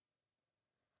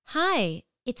Hi,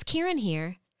 it's Karen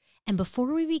here. And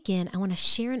before we begin, I want to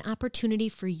share an opportunity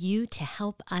for you to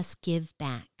help us give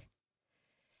back.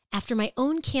 After my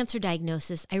own cancer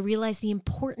diagnosis, I realized the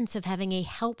importance of having a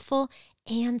helpful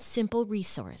and simple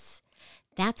resource.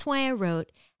 That's why I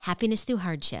wrote Happiness Through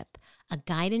Hardship, a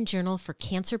guide and journal for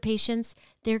cancer patients,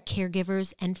 their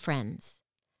caregivers, and friends.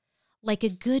 Like a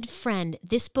good friend,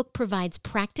 this book provides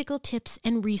practical tips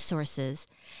and resources,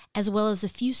 as well as a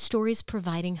few stories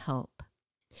providing hope.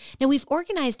 Now, we've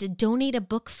organized a Donate a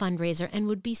Book fundraiser and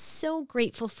would be so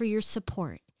grateful for your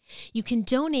support. You can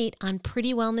donate on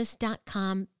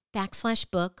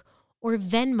prettywellness.com/book or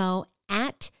Venmo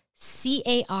at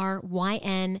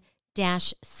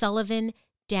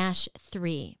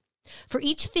CARYN-Sullivan-3. For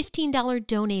each $15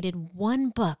 donated, one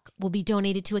book will be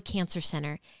donated to a cancer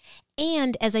center.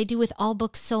 And as I do with all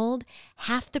books sold,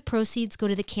 half the proceeds go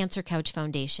to the Cancer Couch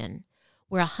Foundation,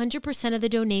 where 100% of the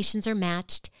donations are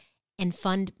matched and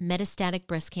fund metastatic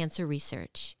breast cancer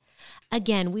research.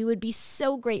 Again, we would be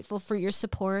so grateful for your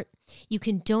support. You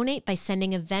can donate by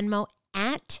sending a Venmo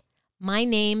at my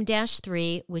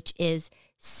name-3, which is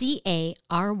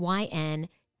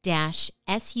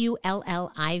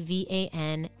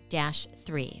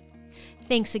CARYN-SULLIVAN-3.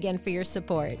 Thanks again for your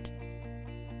support.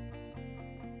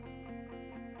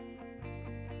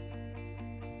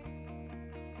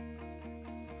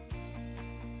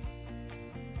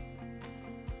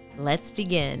 Let's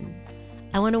begin.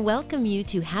 I want to welcome you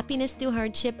to Happiness Through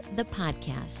Hardship, the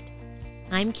podcast.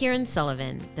 I'm Karen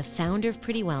Sullivan, the founder of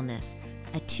Pretty Wellness,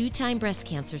 a 2-time breast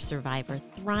cancer survivor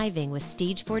thriving with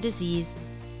stage 4 disease,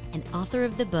 and author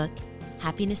of the book,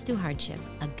 Happiness Through Hardship,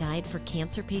 a guide for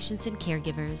cancer patients and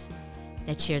caregivers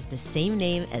that shares the same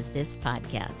name as this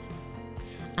podcast.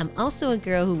 I'm also a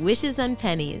girl who wishes on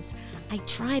pennies. I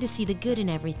try to see the good in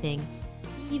everything,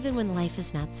 even when life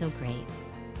is not so great.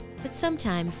 But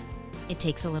sometimes it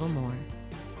takes a little more.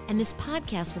 And this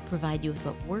podcast will provide you with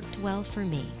what worked well for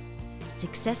me.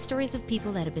 Success stories of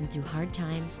people that have been through hard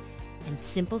times and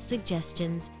simple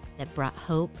suggestions that brought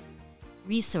hope,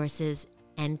 resources,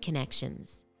 and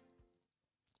connections.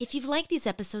 If you've liked these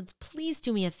episodes, please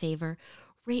do me a favor,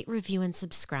 rate, review, and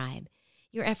subscribe.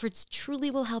 Your efforts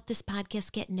truly will help this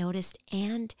podcast get noticed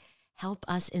and help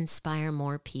us inspire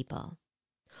more people.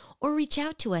 Or reach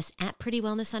out to us at Pretty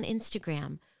Wellness on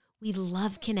Instagram. We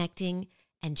love connecting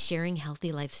and sharing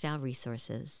healthy lifestyle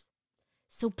resources.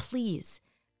 So please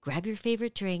grab your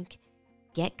favorite drink,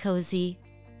 get cozy,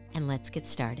 and let's get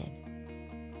started.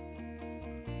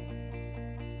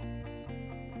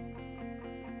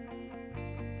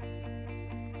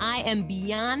 I am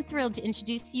beyond thrilled to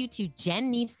introduce you to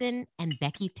Jen Neeson and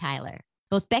Becky Tyler.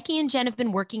 Both Becky and Jen have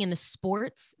been working in the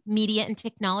sports, media, and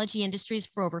technology industries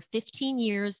for over 15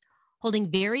 years,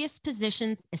 holding various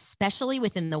positions, especially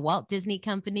within the Walt Disney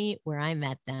Company, where I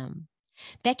met them.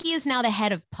 Becky is now the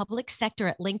head of public sector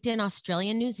at LinkedIn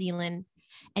Australia and New Zealand,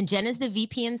 and Jen is the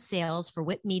VP in sales for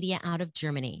WIP Media out of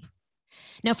Germany.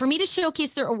 Now, for me to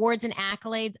showcase their awards and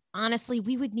accolades, honestly,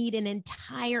 we would need an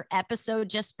entire episode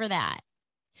just for that.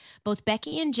 Both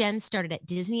Becky and Jen started at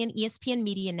Disney and ESPN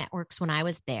Media Networks when I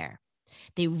was there.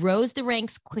 They rose the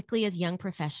ranks quickly as young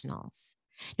professionals.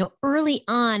 Now, early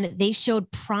on, they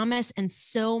showed promise and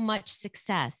so much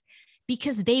success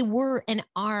because they were and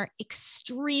are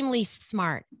extremely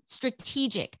smart,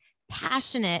 strategic,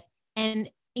 passionate, and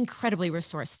incredibly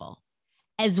resourceful,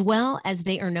 as well as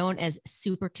they are known as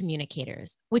super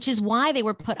communicators, which is why they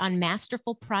were put on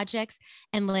masterful projects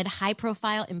and led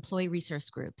high-profile employee resource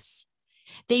groups.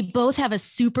 They both have a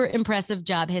super impressive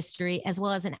job history, as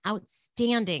well as an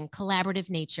outstanding collaborative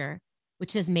nature,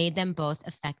 which has made them both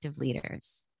effective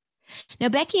leaders. Now,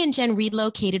 Becky and Jen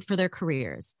relocated for their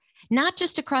careers, not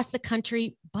just across the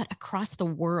country, but across the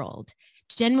world.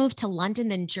 Jen moved to London,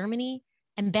 then Germany,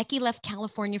 and Becky left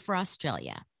California for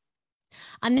Australia.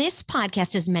 On this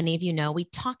podcast, as many of you know, we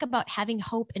talk about having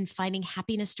hope and finding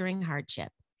happiness during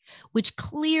hardship, which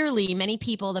clearly many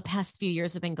people the past few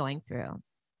years have been going through.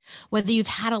 Whether you've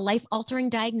had a life-altering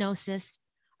diagnosis,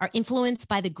 are influenced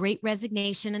by the great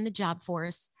resignation in the job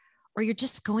force, or you're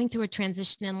just going through a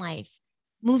transition in life,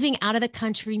 moving out of the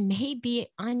country may be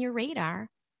on your radar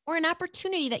or an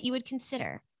opportunity that you would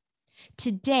consider.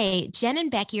 Today, Jen and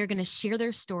Becky are going to share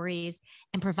their stories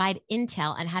and provide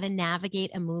intel on how to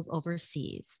navigate a move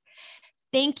overseas.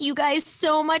 Thank you guys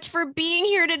so much for being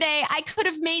here today. I could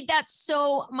have made that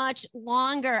so much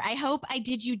longer. I hope I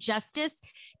did you justice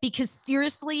because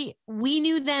seriously, we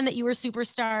knew then that you were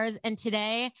superstars. And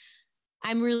today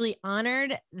I'm really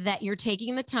honored that you're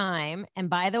taking the time. And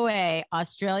by the way,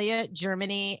 Australia,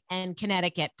 Germany, and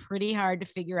Connecticut, pretty hard to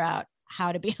figure out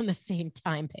how to be on the same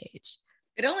time page.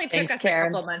 It only took Thanks, us Karen. a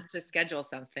couple months to schedule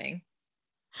something.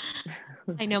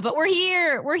 I know, but we're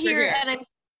here. We're here, here. and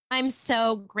I'm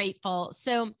so grateful.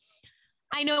 So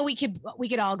I know we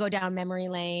could all go down memory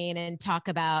lane and talk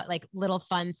about like little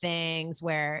fun things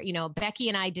where, you know, Becky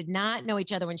and I did not know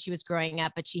each other when she was growing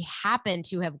up, but she happened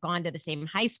to have gone to the same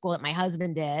high school that my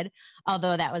husband did,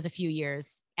 although that was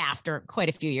quite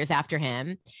a few years after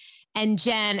him. And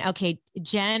Jen,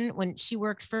 when she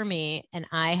worked for me and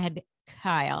I had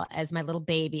Kyle as my little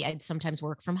baby, I'd sometimes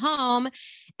work from home.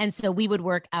 And so we would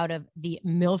work out of the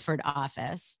Milford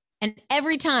office. And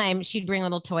every time she'd bring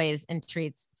little toys and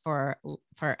treats for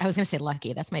I was going to say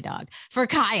Lucky, that's my dog, for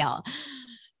Kyle.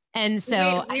 And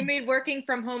so we made working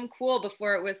from home cool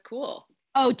before it was cool.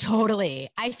 Oh, totally.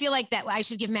 I feel like that I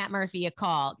should give Matt Murphy a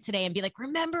call today and be like,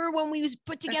 remember when we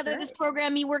put together this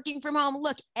program, me working from home?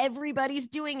 Look, everybody's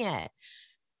doing it.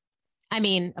 I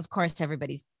mean, of course,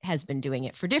 everybody has been doing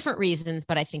it for different reasons,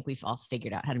 but I think we've all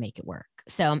figured out how to make it work.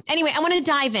 So anyway, I want to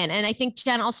dive in. And I think,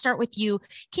 Jen, I'll start with you.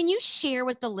 Can you share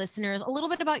with the listeners a little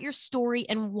bit about your story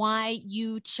and why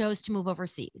you chose to move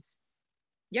overseas?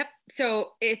 Yep.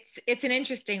 So it's an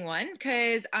interesting one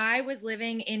because I was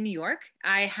living in New York.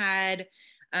 I had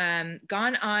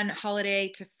gone on holiday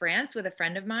to France with a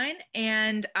friend of mine,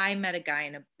 and I met a guy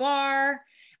in a bar.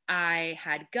 I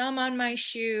had gum on my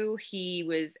shoe. He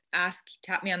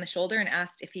tapped me on the shoulder and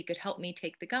asked if he could help me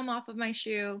take the gum off of my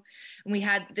shoe. And we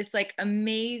had this like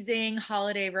amazing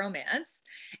holiday romance.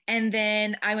 And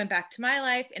then I went back to my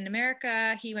life in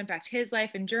America. He went back to his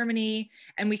life in Germany,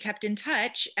 and we kept in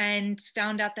touch and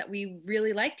found out that we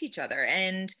really liked each other.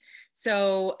 And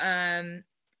so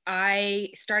I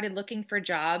started looking for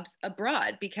jobs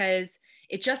abroad because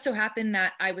it just so happened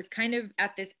that I was kind of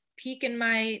at this peak in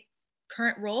my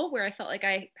current role where I felt like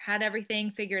I had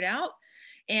everything figured out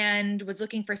and was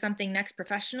looking for something next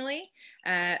professionally,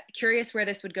 curious where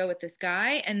this would go with this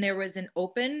guy. And there was an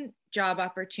open job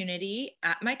opportunity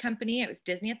at my company. It was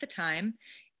Disney at the time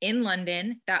in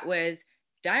London that was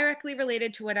directly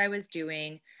related to what I was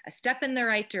doing, a step in the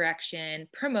right direction,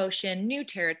 promotion, new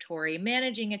territory,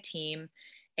 managing a team,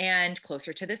 and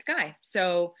closer to this guy.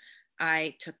 So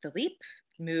I took the leap,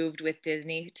 moved with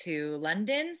Disney to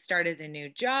London, started a new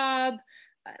job,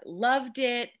 loved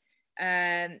it,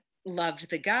 loved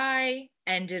the guy,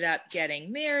 ended up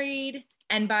getting married.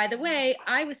 And by the way,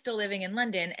 I was still living in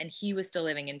London and he was still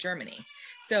living in Germany.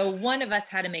 So one of us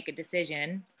had to make a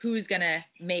decision who's going to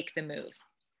make the move.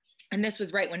 And this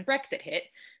was right when Brexit hit.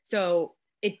 So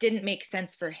it didn't make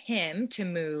sense for him to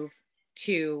move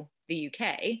to the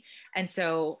UK. And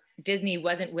so Disney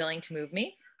wasn't willing to move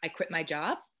me. I quit my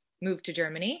job, moved to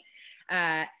Germany,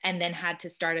 and then had to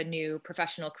start a new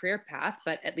professional career path.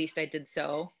 But at least I did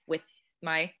so with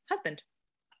my husband.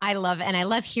 I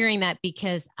love hearing that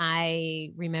because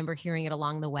I remember hearing it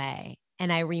along the way.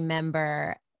 And I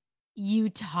remember you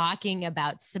talking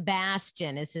about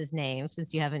Sebastian is his name,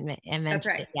 since you haven't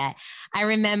mentioned it yet. I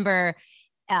remember,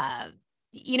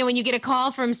 when you get a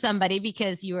call from somebody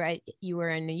because you were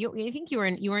in New York, I think you were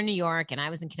in New York and I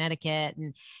was in Connecticut,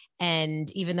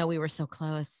 and even though we were so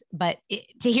close, but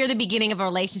to hear the beginning of a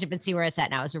relationship and see where it's at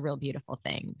now is a real beautiful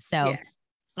thing. So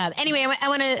anyway, I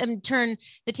want to turn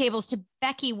the tables to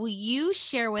Becky. Will you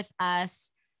share with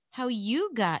us how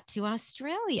you got to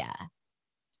Australia?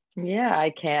 Yeah,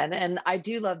 I can. And I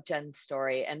do love Jen's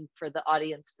story. And for the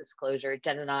audience disclosure,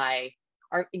 Jen and I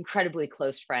are incredibly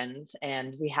close friends,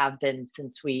 and we have been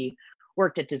since we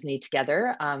worked at Disney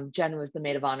together. Jen was the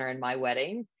maid of honor in my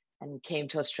wedding and came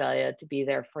to Australia to be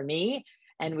there for me.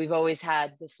 And we've always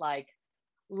had this like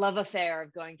love affair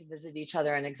of going to visit each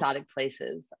other in exotic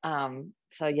places.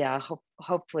 So yeah,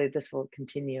 hopefully this will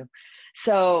continue.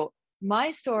 So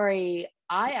my story,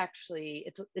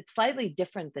 it's slightly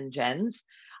different than Jen's,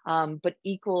 but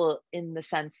equal in the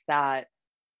sense that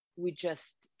we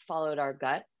just followed our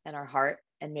gut and our heart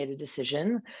and made a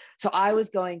decision. So I was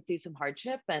going through some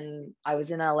hardship, and I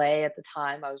was in LA at the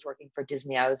time. I was working for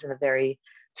Disney. I was in a very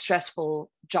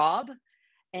stressful job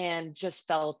and just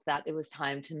felt that it was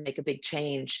time to make a big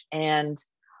change. And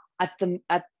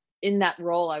in that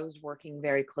role, I was working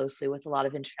very closely with a lot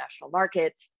of international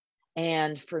markets.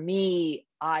 And for me,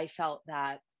 I felt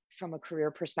that from a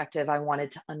career perspective, I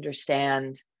wanted to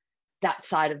understand that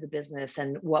side of the business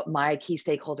and what my key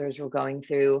stakeholders were going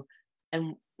through,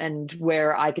 and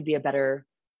where I could be a better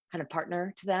kind of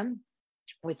partner to them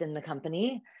within the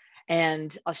company.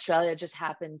 And Australia just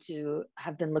happened to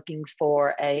have been looking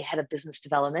for a head of business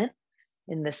development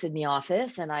in the Sydney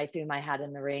office. And I threw my hat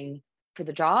in the ring for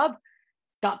the job,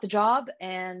 got the job,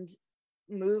 and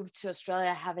moved to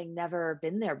Australia having never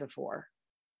been there before.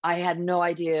 I had no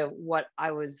idea what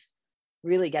I was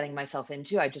really getting myself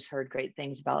into. I just heard great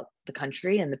things about the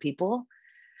country and the people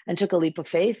and took a leap of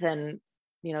faith. And,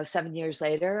 7 years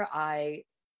later, I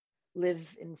live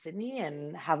in Sydney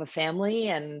and have a family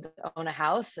and own a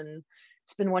house, and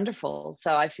it's been wonderful.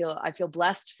 So I feel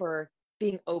blessed for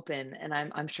being open, and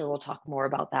I'm sure we'll talk more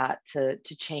about that to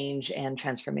change and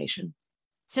transformation.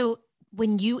 So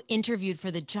when you interviewed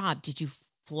for the job, did you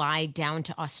fly down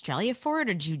to Australia for it,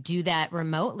 or did you do that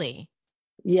remotely?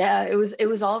 Yeah, it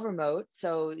was all remote.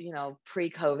 So,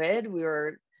 pre-COVID, we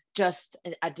were just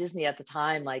at Disney at the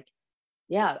time, like,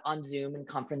 yeah, on Zoom and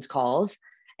conference calls.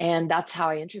 And that's how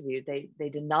I interviewed. They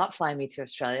did not fly me to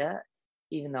Australia,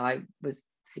 even though I was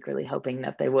secretly hoping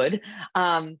that they would.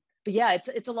 But yeah,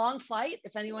 it's a long flight.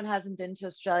 If anyone hasn't been to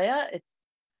Australia, it's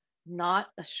not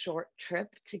a short trip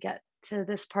to get to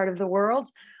this part of the world.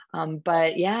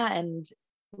 But yeah, and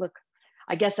look,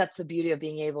 I guess that's the beauty of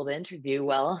being able to interview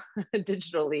well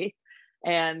digitally.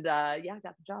 And yeah, I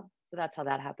got the job. So that's how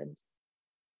that happened.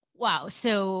 Wow.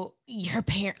 So your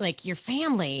parent, like your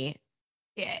family,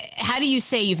 how do you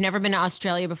say you've never been to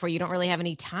Australia before? You don't really have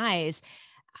any ties.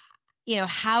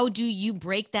 How do you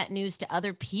break that news to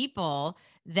other people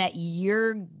that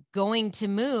you're going to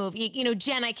move?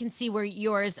 Jen, I can see where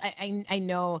yours, I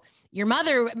know your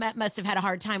mother must have had a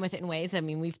hard time with it in ways. I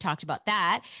mean, we've talked about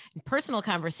that in personal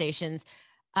conversations,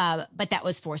 but that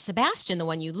was for Sebastian, the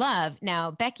one you love.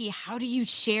 Now, Becky, how do you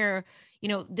share,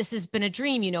 this has been a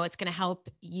dream, it's going to help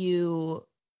you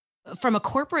from a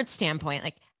corporate standpoint,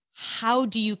 like how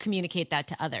do you communicate that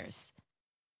to others?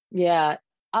 Yeah.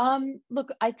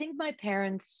 Look, I think my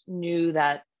parents knew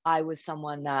that I was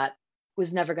someone that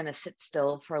was never going to sit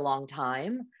still for a long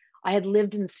time. I had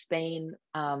lived in Spain.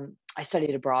 I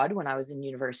studied abroad when I was in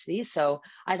university. So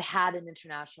I'd had an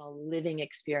international living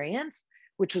experience,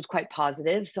 which was quite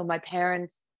positive. So my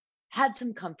parents had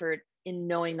some comfort in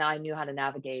knowing that I knew how to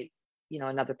navigate,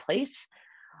 another place.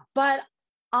 But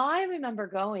I remember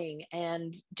going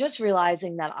and just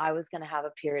realizing that I was going to have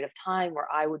a period of time where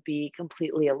I would be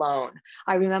completely alone.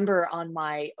 I remember on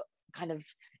my kind of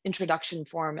introduction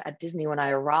form at Disney when I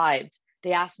arrived,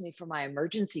 they asked me for my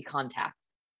emergency contact.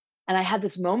 And I had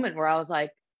this moment where I was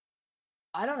like,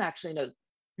 I don't actually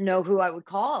know who I would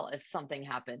call if something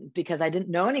happened because I didn't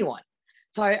know anyone.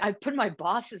 So I put my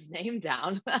boss's name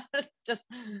down, just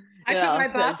I put my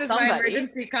boss as as my somebody.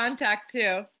 emergency contact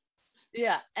too.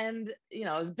 Yeah, and it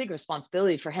was a big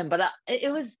responsibility for him, but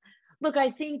it was. Look,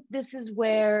 I think this is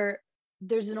where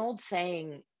there's an old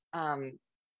saying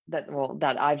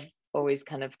that I've always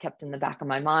kind of kept in the back of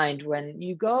my mind. When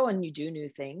you go and you do new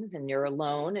things and you're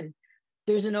alone, and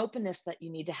there's an openness that you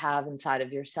need to have inside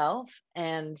of yourself,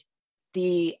 and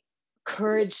the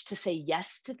courage to say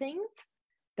yes to things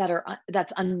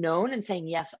that's unknown, and saying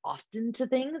yes often to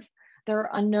things that are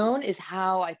unknown is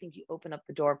how I think you open up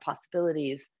the door of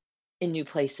possibilities in new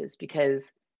places, because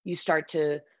you start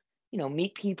to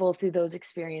meet people through those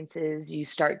experiences. You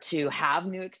start to have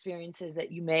new experiences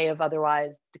that you may have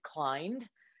otherwise declined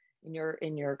in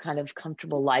your kind of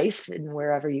comfortable life and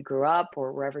wherever you grew up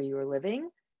or wherever you were living.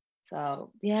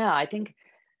 So yeah, I think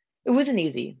it wasn't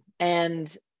easy.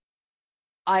 And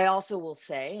I also will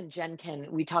say, and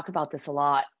we talk about this a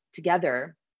lot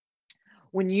together,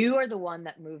 when you are the one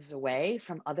that moves away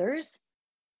from others,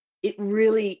 it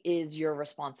really is your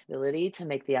responsibility to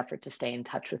make the effort to stay in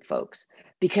touch with folks,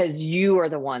 because you are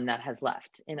the one that has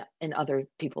left in other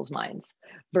people's minds.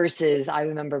 Versus, I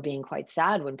remember being quite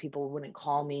sad when people wouldn't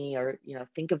call me or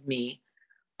think of me,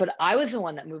 but I was the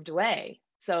one that moved away.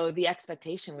 So the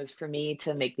expectation was for me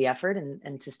to make the effort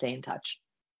and to stay in touch.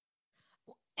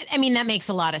 I mean, that makes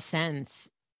a lot of sense.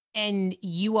 And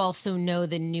you also know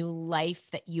the new life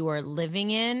that you are living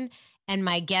in. And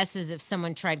my guess is if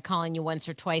someone tried calling you once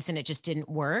or twice and it just didn't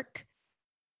work,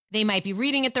 they might be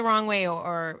reading it the wrong way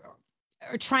or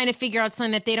trying to figure out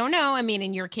something that they don't know. I mean,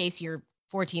 in your case, you're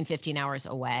 14, 15 hours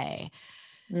away.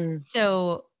 Mm.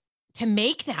 So to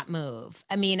make that move,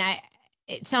 I mean,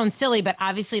 it sounds silly, but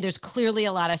obviously there's clearly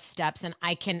a lot of steps. And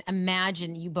I can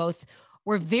imagine you both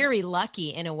were very lucky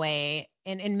in a way,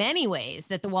 in many ways,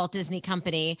 that the Walt Disney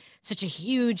Company, such a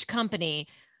huge company,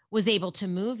 was able to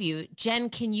move you. Jen,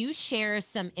 can you share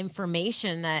some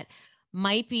information that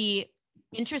might be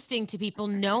interesting to people,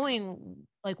 knowing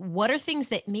like what are things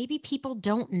that maybe people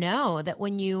don't know that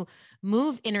when you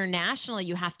move internationally,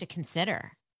 you have to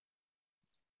consider?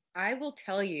 I will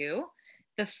tell you,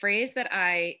 the phrase that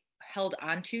I held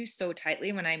onto so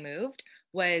tightly when I moved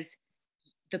was,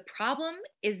 the problem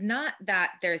is not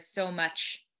that there's so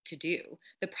much to do.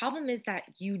 The problem is that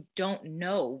you don't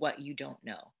know what you don't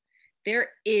know. There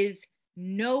is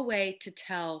no way to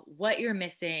tell what you're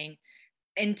missing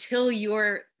until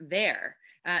you're there.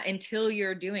 until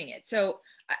you're doing it. So,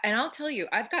 and I'll tell you,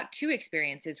 I've got two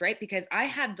experiences, right? Because I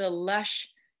had the lush,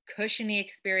 cushiony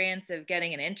experience of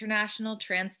getting an international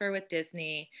transfer with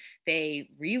Disney. They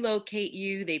relocate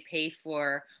you, they pay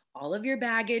for all of your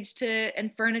baggage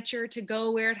and furniture to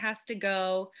go where it has to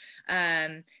go.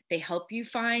 They help you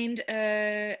find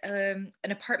an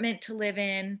apartment to live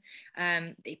in.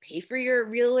 They pay for your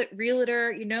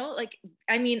realtor, like,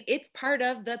 I mean, it's part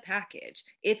of the package.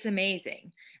 It's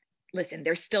amazing. Listen,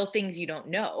 there's still things you don't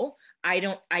know. I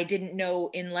didn't know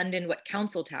in London what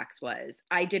council tax was.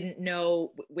 I didn't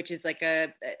know, which is like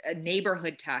a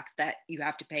neighborhood tax that you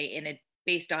have to pay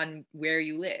based on where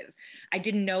you live. I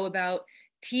didn't know about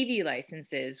TV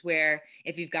licenses, where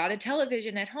if you've got a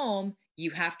television at home,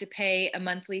 you have to pay a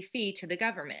monthly fee to the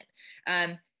government.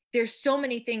 There's so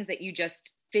many things that you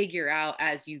just figure out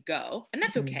as you go, and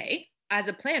that's okay. As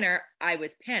a planner, I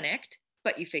was panicked,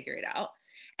 but you figure it out.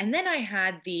 And then I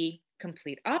had the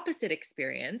complete opposite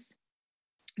experience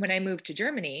when I moved to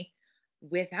Germany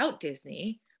without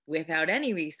Disney, without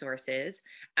any resources,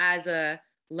 as a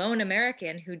lone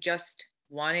American who just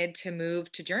wanted to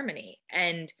move to Germany.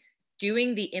 And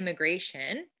doing the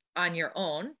immigration on your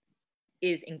own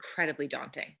is incredibly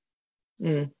daunting.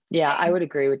 Yeah, I would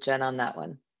agree with Jen on that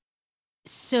one.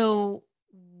 So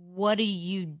what do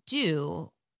you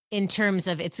do in terms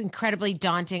of, it's incredibly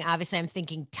daunting? Obviously, I'm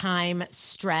thinking time,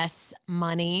 stress,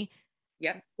 money.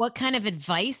 Yep. What kind of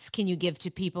advice can you give to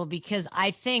people? Because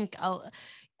I think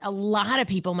a lot of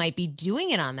people might be doing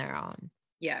it on their own.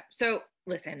 Yeah. So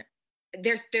listen,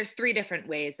 there's three different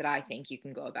ways that I think you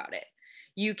can go about it.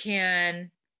 You can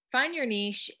find your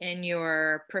niche in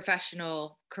your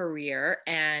professional career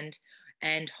and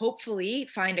hopefully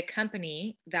find a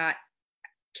company that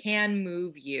can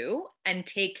move you and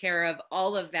take care of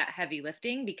all of that heavy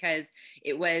lifting, because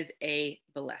it was a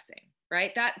blessing,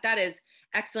 right? That is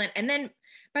excellent. And then,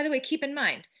 by the way, keep in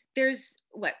mind, there's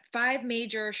 5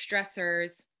 major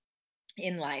stressors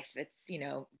in life. It's,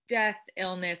 death,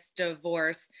 illness,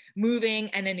 divorce, moving,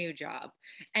 and a new job.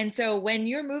 And so when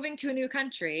you're moving to a new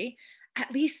country, at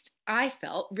least I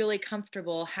felt really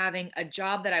comfortable having a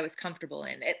job that I was comfortable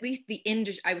in. At least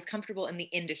I was comfortable in the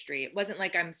industry. It wasn't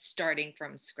like I'm starting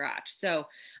from scratch. So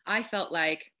I felt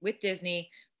like with Disney,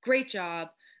 great job,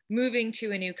 moving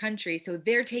to a new country. So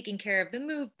they're taking care of the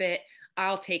move bit.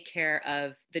 I'll take care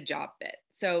of the job bit.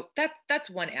 So that's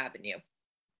one avenue.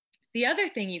 The other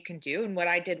thing you can do, and what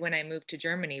I did when I moved to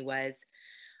Germany, was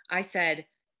I said,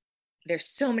 there's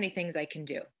so many things I can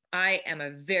do. I am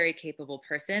a very capable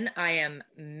person. I am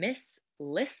Miss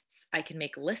Lists. I can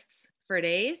make lists for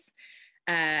days.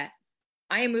 I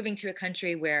am moving to a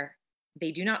country where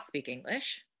they do not speak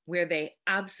English, where they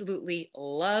absolutely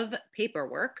love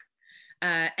paperwork.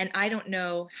 And I don't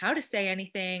know how to say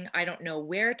anything. I don't know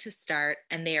where to start.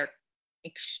 And they are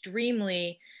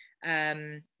extremely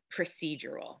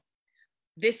procedural.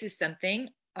 This is something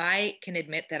I can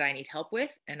admit that I need help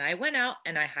with. And I went out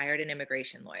and I hired an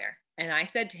immigration lawyer. And I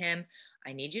said to him,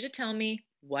 I need you to tell me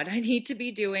what I need to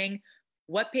be doing,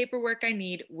 what paperwork I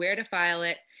need, where to file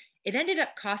it. It ended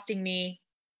up costing me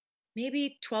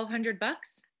maybe $1,200.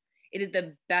 It is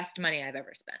the best money I've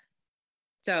ever spent.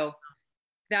 So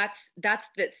that's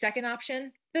the second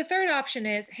option. The third option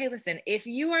is, hey, listen, if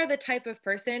you are the type of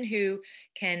person who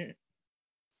can,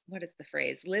 what is the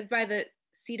phrase? Live by the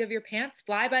seat of your pants,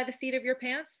 fly by the seat of your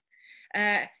pants.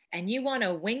 And you want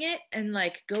to wing it and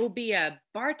go be a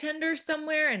bartender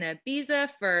somewhere in Ibiza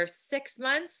for 6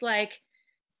 months,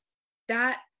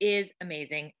 that is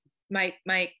amazing. My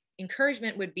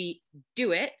encouragement would be,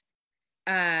 do it.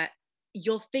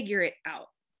 You'll figure it out.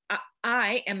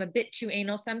 I am a bit too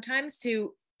anal sometimes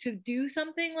to do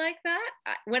something like that.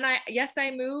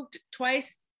 I moved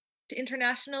twice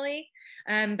internationally,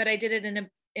 but I did it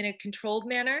in a controlled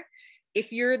manner.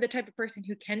 If you're the type of person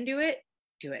who can do it,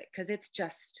 because it's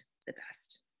just the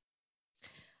best.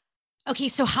 Okay,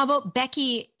 so how about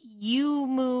Becky? You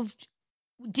moved,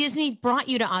 Disney brought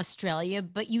you to Australia,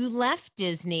 but you left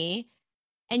Disney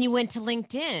and you went to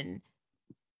LinkedIn.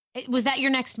 Was that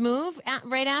your next move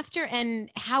right after?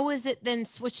 And how is it then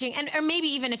switching? Or maybe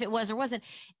even if it was or wasn't,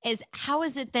 how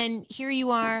is it then, here you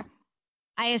are,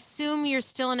 I assume you're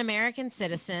still an American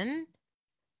citizen,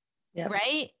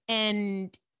 right?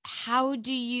 And how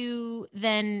do you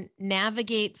then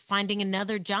navigate finding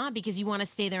another job because you want to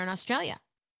stay there in Australia?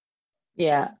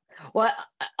 Yeah. Well,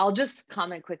 I'll just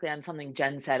comment quickly on something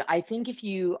Jen said. I think if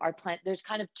you are there's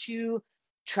kind of 2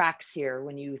 tracks here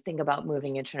when you think about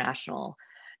moving international.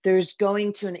 There's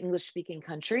going to an English speaking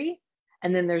country,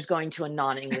 and then there's going to a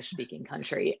non-English speaking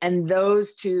country. And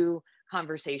those 2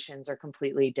 conversations are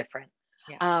completely different.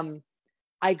 Yeah.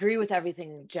 I agree with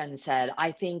everything Jen said.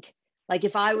 I think, like,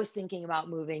 if I was thinking about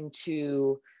moving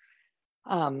to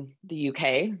the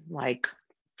UK, like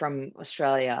from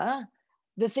Australia,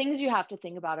 the things you have to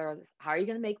think about are, how are you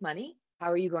going to make money?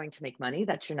 How are you going to make money?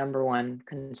 That's your number one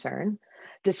concern.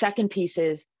 The second piece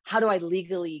is, how do I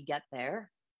legally get there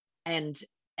and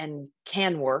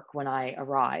can work when I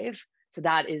arrive? So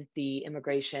that is the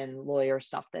immigration lawyer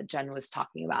stuff that Jen was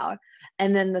talking about.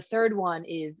 And then the third one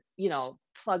is,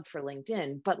 plug for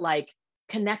LinkedIn, but like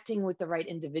connecting with the right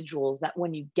individuals that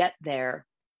when you get there,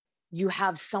 you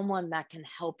have someone that can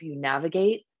help you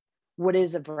navigate what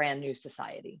is a brand new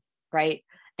society, right?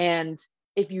 And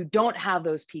if you don't have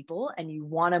those people and you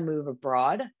want to move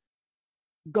abroad,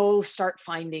 go start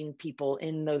finding people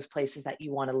in those places that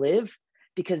you want to live,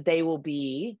 because they will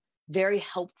be very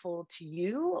helpful to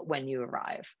you when you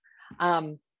arrive.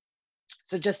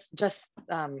 So just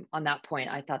on that point,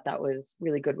 I thought that was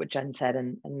really good what Jen said,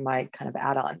 and my kind of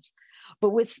add-ons.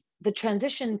 But with the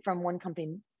transition from one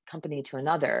company to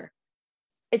another,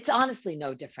 it's honestly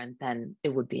no different than it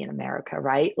would be in America,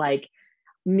 right? Like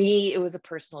me, it was a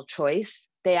personal choice.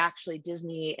 They actually,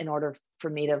 Disney, in order for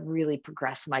me to really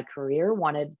progress my career,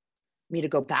 wanted me to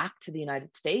go back to the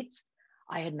United States.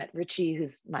 I had met Richie,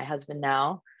 who's my husband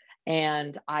now,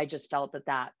 and I just felt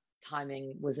that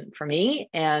timing wasn't for me.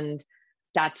 And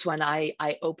that's when I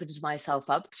opened myself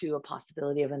up to a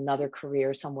possibility of another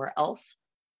career somewhere else.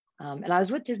 And I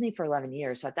was with Disney for 11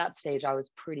 years. So at that stage, I was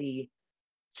pretty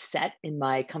set in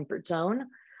my comfort zone.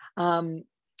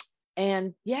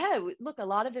 And yeah, look, a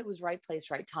lot of it was right place,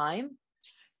 right time,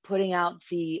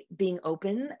 being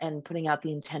open and putting out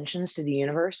the intentions to the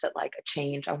universe that like a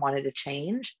change, I wanted to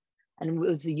change. And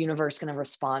was the universe going to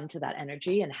respond to that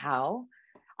energy, and how?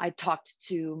 I talked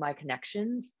to my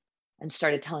connections and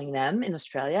started telling them in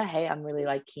Australia, hey, I'm really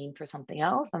like keen for something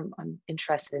else. I'm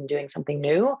interested in doing something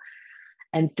new.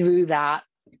 And through that,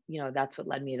 that's what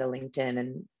led me to LinkedIn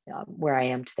and where I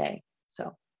am today.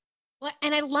 So. Well,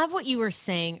 and I love what you were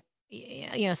saying,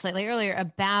 slightly earlier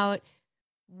about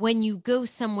when you go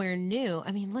somewhere new.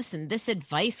 I mean, listen, this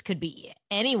advice could be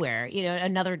anywhere,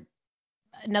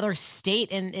 another state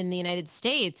in the United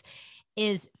States,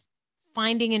 is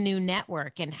finding a new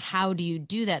network. And how do you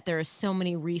do that? There are so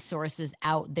many resources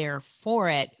out there for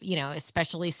it,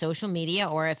 especially social media,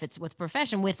 or if it's with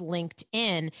profession, with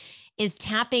LinkedIn, is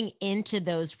tapping into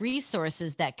those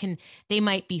resources they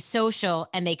might be social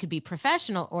and they could be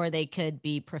professional, or they could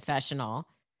be professional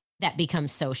that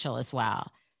becomes social as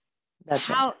well. That's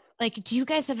right. Like, do you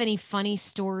guys have any funny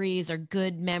stories or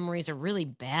good memories or really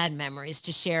bad memories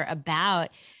to share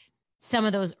about some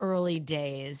of those early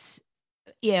days,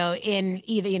 in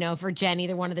either, for Jen,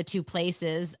 either one of the two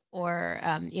places, or,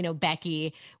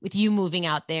 Becky, with you moving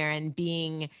out there and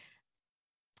being,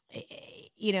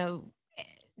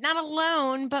 not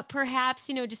alone, but perhaps,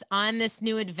 just on this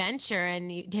new adventure.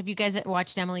 And have you guys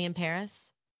watched Emily in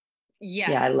Paris? Yes.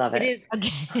 Yeah, I love it. It is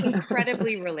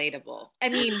incredibly relatable. I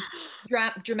mean,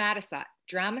 dramatized.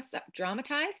 Drama,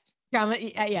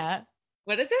 yeah.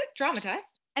 What is it?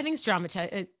 Dramatized? I think it's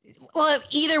dramatized. Well,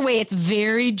 either way, it's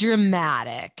very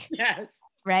dramatic. Yes.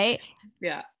 Right?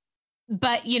 Yeah.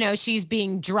 But, she's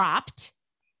being dropped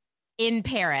in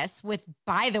Paris with,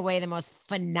 by the way, the most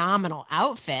phenomenal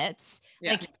outfits.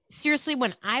 Yeah. Like, seriously,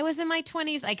 when I was in my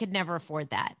 20s, I could never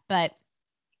afford that. But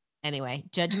anyway,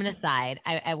 judgment aside,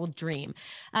 I will dream.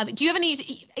 Do you have any,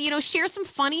 share some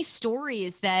funny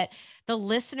stories that the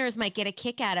listeners might get a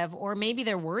kick out of, or maybe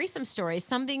they're worrisome stories,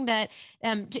 something that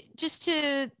just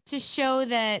to show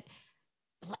that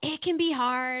it can be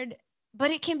hard,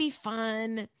 but it can be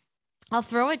fun. I'll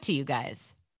throw it to you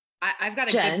guys. I've got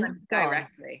a Jen, good one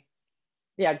directly.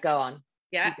 Yeah, go on.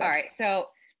 Yeah. All right. So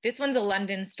this one's a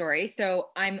London story. So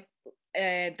I'm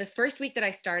the first week that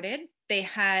I started, they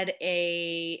had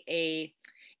a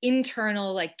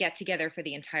internal like get together for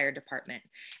the entire department.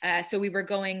 So we were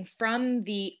going from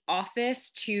the office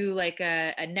to like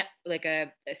a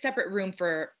separate room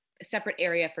for a separate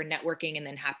area for networking, and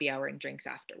then happy hour and drinks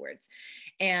afterwards.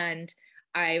 And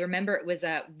I remember it was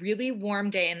a really warm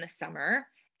day in the summer,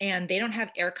 and they don't have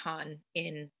aircon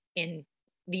in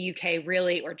the UK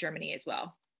really, or Germany as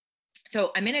well.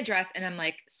 So I'm in a dress and I'm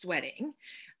like sweating.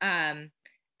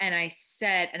 And I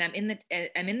said, and I'm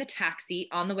in the taxi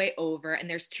on the way over, and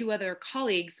there's two other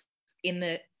colleagues in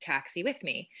the taxi with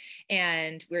me,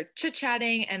 and we're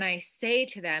chit-chatting, and I say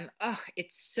to them, oh,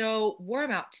 it's so warm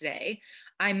out today.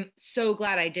 I'm so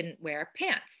glad I didn't wear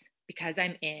pants because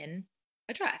I'm in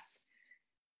a dress.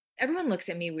 Everyone looks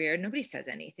at me weird. Nobody says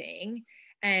anything.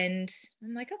 And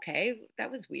I'm like, okay,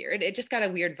 that was weird. It just got a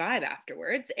weird vibe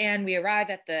afterwards. And we arrive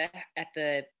at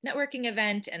the networking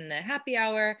event and the happy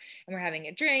hour, and we're having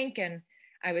a drink. And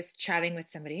I was chatting with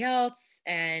somebody else,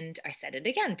 and I said it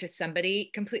again to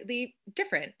somebody completely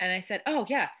different. And I said, oh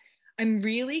yeah, I'm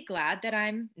really glad that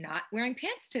I'm not wearing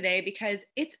pants today because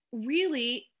it's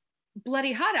really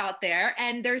bloody hot out there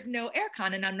and there's no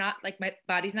aircon, and I'm not, like, my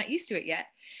body's not used to it yet.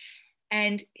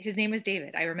 And his name was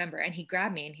David, I remember. And he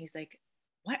grabbed me and he's like,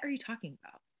 what are you talking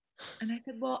about? And I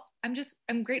said, well,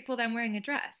 I'm grateful that I'm wearing a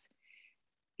dress.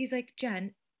 He's like,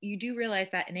 Jen, you do realize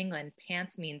that in England,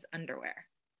 pants means underwear.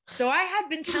 So I had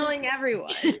been telling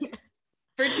everyone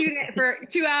for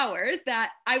 2 hours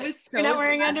that I was so not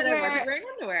wearing glad underwear. that I wasn't wearing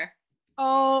underwear.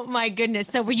 Oh my goodness.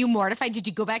 So were you mortified? Did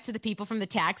you go back to the people from the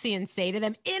taxi and say to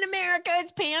them, in America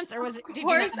it's pants? Or was it? Of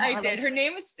course I did. Her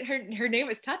name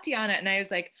was Tatiana. And I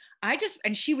was like,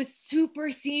 and she was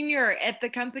super senior at the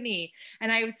company.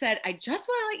 And I said, I just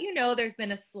want to let you know there's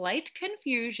been a slight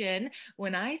confusion.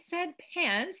 When I said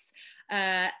pants,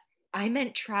 I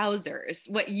meant trousers,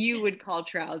 what you would call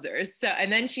trousers. So, and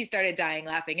then she started dying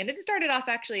laughing, and it started off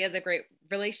actually as a great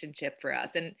relationship for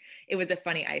us. And it was a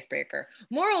funny icebreaker.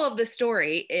 Moral of the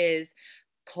story is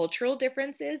cultural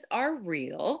differences are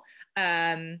real.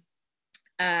 But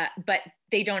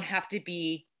they don't have to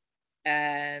be,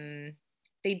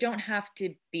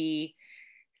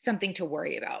 something to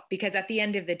worry about, because at the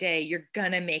end of the day, you're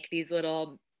gonna make these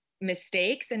little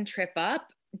mistakes and trip up.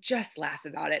 Just laugh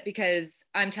about it, because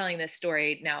I'm telling this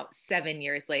story now 7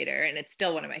 years later, and it's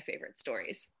still one of my favorite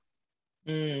stories.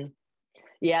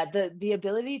 Yeah, the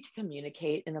ability to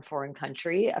communicate in a foreign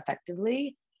country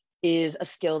effectively is a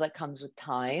skill that comes with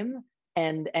time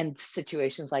and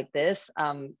situations like this.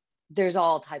 There's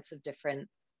all types of different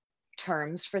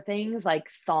terms for things. Like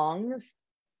thongs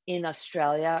in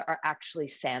Australia are actually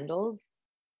sandals.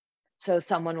 So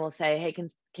someone will say, hey, can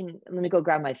let me go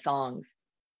grab my thongs.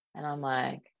 And I'm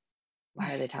like,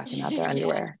 why are they talking about their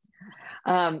underwear?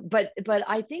 But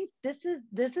I think this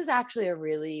is actually a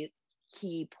really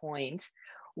key point,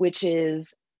 which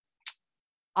is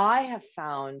I have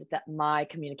found that my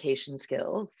communication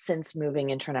skills since moving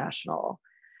international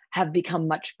have become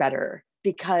much better,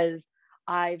 because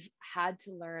I've had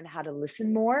to learn how to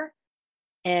listen more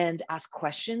and ask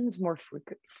questions more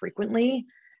frequently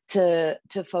to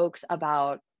folks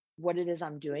about what it is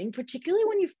I'm doing, particularly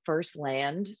when you first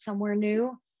land somewhere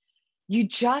new. You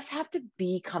just have to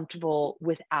be comfortable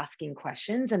with asking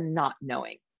questions and not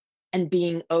knowing, and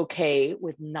being okay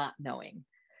with not knowing,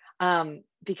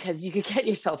 because you could get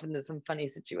yourself into some funny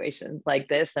situations like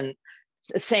this, and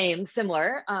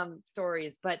similar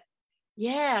stories. But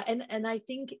yeah, and I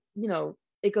think,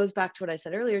 it goes back to what I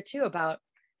said earlier too, about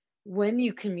when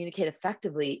you communicate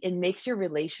effectively, it makes your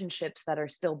relationships that are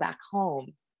still back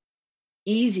home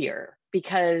easier,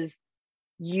 because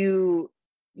you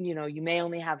may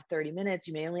only have 30 minutes,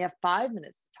 you may only have 5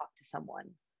 minutes to talk to someone,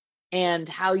 and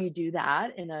how you do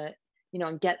that and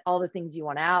get all the things you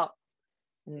want out,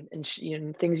 and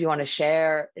things you want to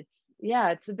share.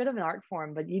 It's a bit of an art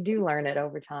form, but you do learn it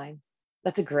over time.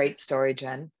 That's a great story,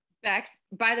 Jen. Bex,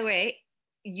 by the way,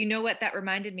 you know what that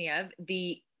reminded me of?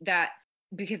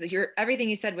 Because everything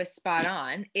you said was spot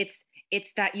on.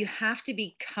 It's that you have to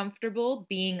be comfortable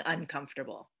being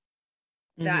uncomfortable.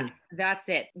 That's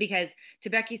it. Because to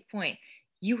Becky's point,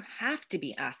 you have to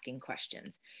be asking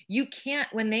questions. You can't,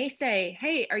 when they say,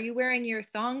 hey, are you wearing your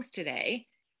thongs today?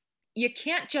 You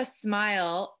can't just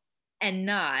smile and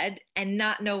nod and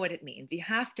not know what it means. You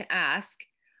have to ask,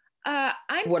 what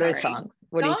sorry. Are thongs?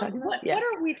 What are you talking about? What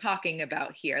are we talking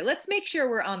about here? Let's make sure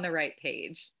we're on the right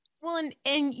page. Well,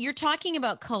 and you're talking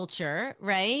about culture,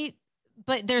 right?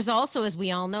 But there's also, as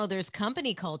we all know, there's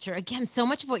company culture. Again, so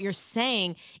much of what you're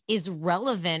saying is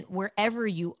relevant wherever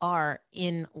you are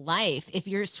in life. If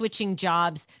you're switching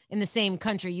jobs in the same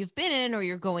country you've been in, or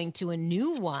you're going to a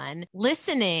new one,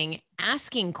 listening,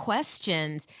 asking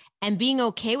questions, and being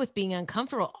okay with being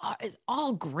uncomfortable is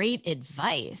all great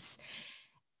advice.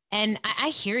 And I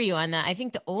hear you on that. I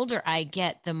think the older I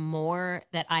get, the more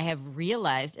that I have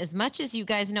realized, as much as you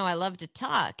guys know, I love to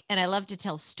talk and I love to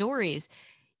tell stories,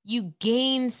 you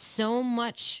gain so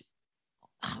much,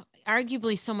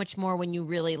 arguably so much more, when you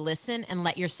really listen and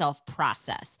let yourself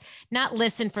process. Not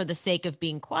listen for the sake of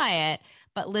being quiet,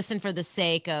 but listen for the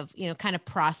sake of, kind of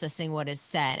processing what is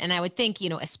said. And I would think,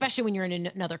 especially when you're in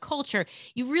another culture,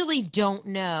 you really don't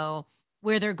know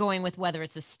where they're going with whether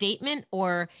it's a statement,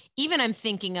 or even I'm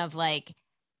thinking of like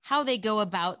how they go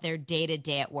about their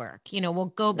day-to-day at work.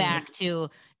 We'll go back to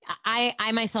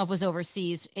I myself was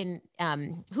overseas in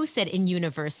who said in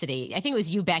university? I think it was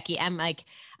you, Becky. I'm like,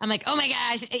 oh my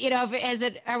gosh,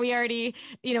 are we already,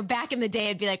 back in the day,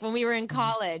 it'd be like when we were in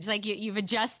college, like you've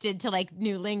adjusted to like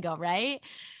new lingo, right?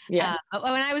 Yeah.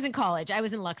 When I was in college, I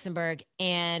was in Luxembourg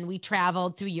and we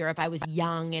traveled through Europe. I was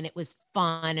young and it was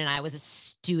fun and I was a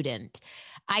student.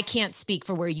 I can't speak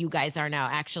for where you guys are now,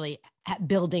 actually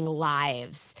building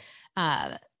lives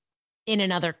in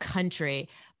another country.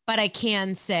 But I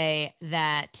can say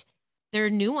that there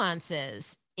are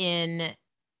nuances in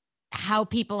how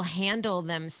people handle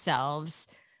themselves.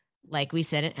 Like we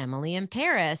said at Emily in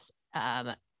Paris,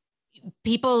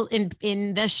 people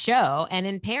in the show and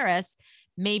in Paris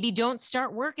maybe don't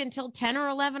start work until 10 or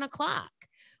 11 o'clock.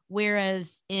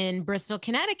 Whereas in Bristol,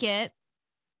 Connecticut,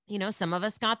 some of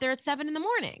us got there at 7 a.m.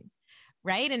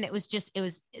 Right. And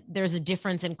there's a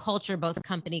difference in culture, both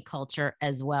company culture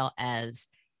as well as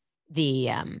the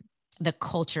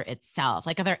culture itself.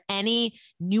 Like, are there any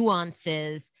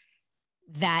nuances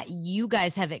that you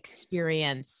guys have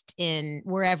experienced in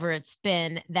wherever it's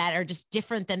been that are just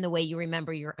different than the way you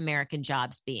remember your American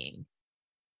jobs being?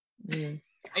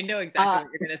 I know exactly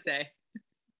what you're going to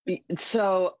say.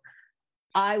 So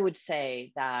I would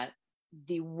say that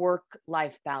the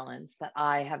work-life balance that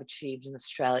I have achieved in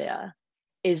Australia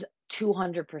is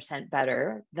 200%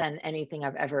 better than anything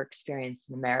I've ever experienced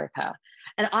in America.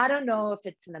 And I don't know if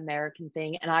it's an American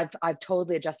thing, and I've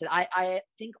totally adjusted. I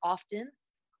think often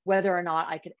whether or not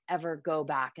I could ever go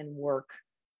back and work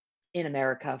in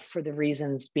America, for the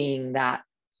reasons being that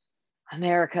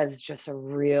America is just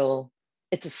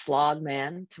it's a slog,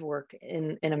 man, to work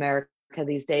in America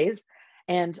these days.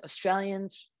 And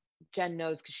Australians, Jen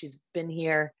knows because she's been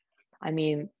here. I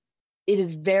mean, it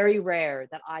is very rare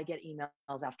that I get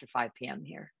emails after 5 p.m.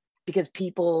 here, because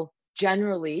people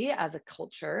generally, as a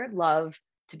culture, love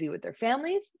to be with their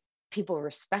families. People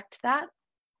respect that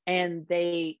and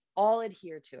they all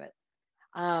adhere to it.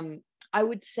 I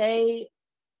would say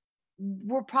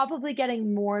we're probably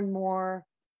getting more and more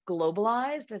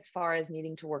globalized as far as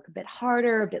needing to work a bit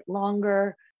harder, a bit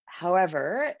longer.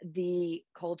 However, the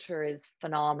culture is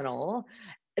phenomenal.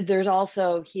 There's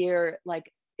also here,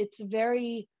 like, it's a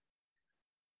very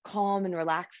calm and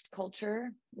relaxed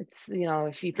culture. It's,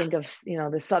 if you think of,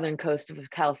 the southern coast of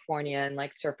California and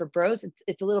like surfer bros,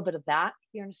 it's a little bit of that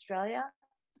here in Australia.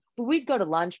 But we'd go to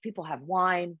lunch, people have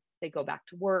wine, they go back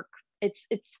to work. It's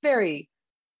very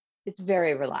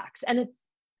relaxed, and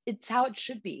it's how it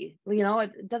should be.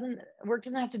 Work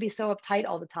doesn't have to be so uptight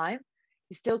all the time.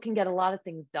 You still can get a lot of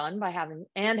things done by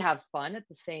have fun at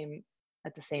the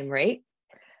same rate.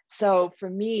 So for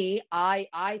me,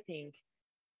 I think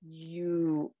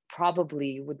you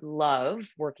probably would love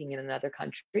working in another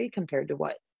country compared to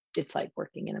what it's like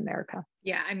working in America.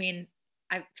 Yeah, I mean,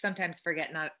 I sometimes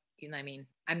forget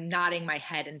I'm nodding my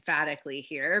head emphatically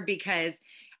here because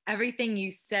everything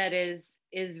you said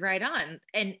is right on.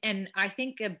 And I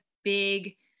think a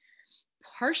big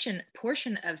portion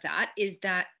of that is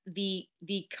that the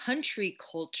country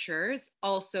cultures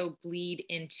also bleed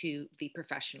into the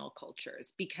professional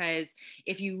cultures, because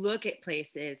if you look at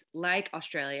places like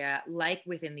Australia, like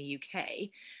within the UK,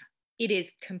 it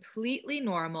is completely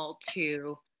normal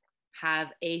to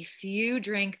have a few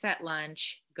drinks at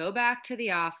lunch, go back to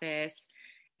the office.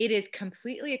 It is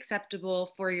completely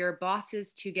acceptable for your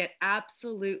bosses to get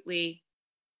absolutely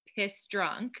piss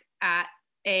drunk at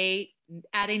a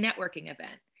networking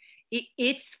event.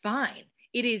 It's fine.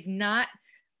 It is not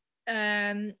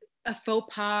a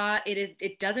faux pas.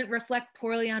 It doesn't reflect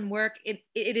poorly on work. It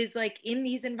is like, in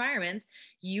these environments,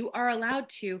 you are allowed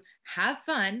to have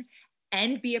fun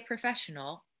and be a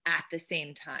professional at the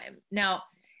same time. Now,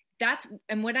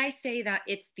 and when I say that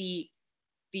it's the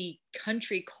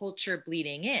country culture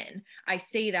bleeding in, I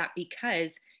say that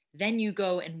because then you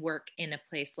go and work in a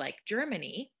place like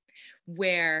Germany,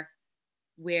 where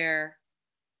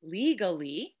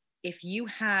legally, if you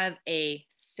have a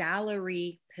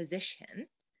salary position,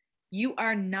 you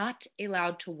are not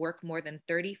allowed to work more than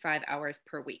 35 hours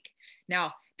per week.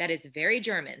 Now, that is very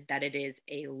German, that it is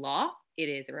a law, it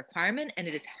is a requirement, and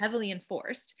it is heavily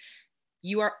enforced.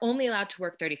 You are only allowed to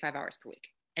work 35 hours per week.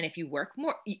 And if you work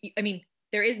more,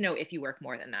 there is no if you work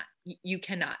more than that. You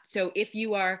cannot. So if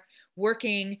you are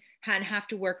working and have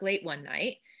to work late one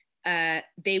night,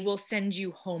 they will send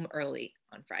you home early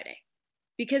on Friday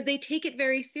because they take it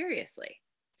very seriously.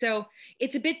 So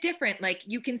it's a bit different. Like,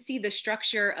 you can see the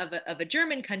structure of a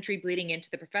German country bleeding into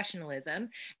the professionalism,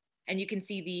 and you can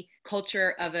see the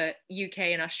culture of a UK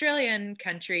and Australian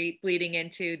country bleeding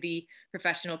into the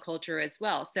professional culture as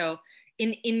well. So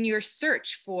in your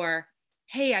search for,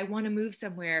 hey, I want to move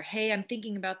somewhere, hey, I'm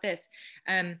thinking about this,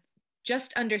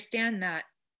 just understand that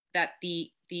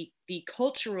the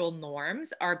cultural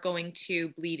norms are going to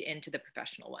bleed into the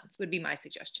professional ones, would be my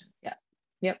suggestion. Yeah.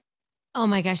 Yep. Oh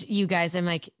my gosh, you guys, I'm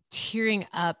like tearing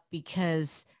up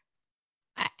because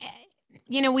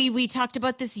we talked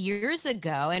about this years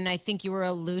ago, and I think you were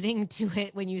alluding to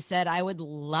it when you said I would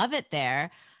love it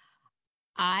there.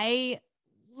 I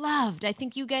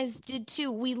think you guys did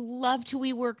too. We loved who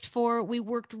we worked for. We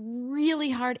worked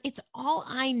really hard. It's all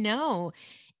I know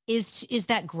is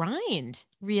that grind,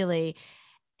 really.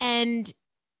 And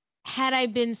had I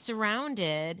been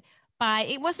surrounded by,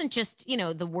 it wasn't just,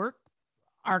 the work,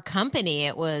 our company,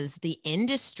 it was the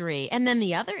industry and then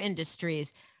the other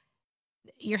industries,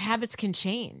 your habits can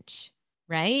change,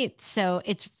 right? So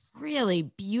it's really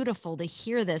beautiful to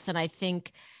hear this. And I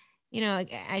think,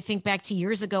 I think back to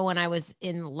years ago when I was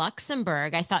in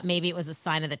Luxembourg, I thought maybe it was a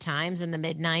sign of the times in the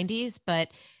mid 90s,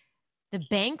 but the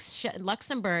banks,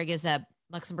 Luxembourg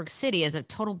City is a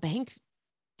total bank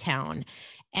town.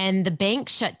 And the bank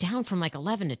shut down from like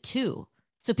 11 to 2.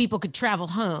 So people could travel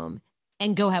home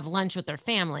and go have lunch with their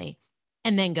family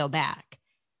and then go back.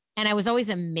 And I was always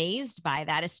amazed by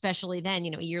that, especially then,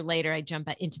 a year later, I jump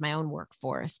into my own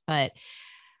workforce. But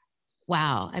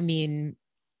wow, I mean,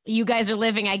 you guys are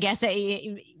living, I guess,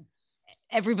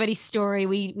 everybody's story.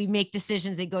 We make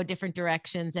decisions that go different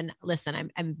directions. And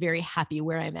listen, I'm very happy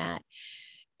where I'm at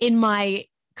in my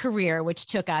career, which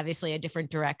took obviously a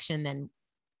different direction than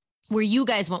where you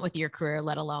guys went with your career,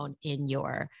 let alone in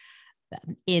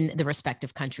the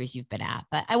respective countries you've been at.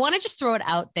 But I want to just throw it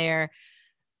out there.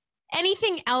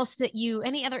 Anything else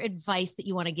any other advice that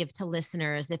you want to give to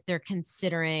listeners if they're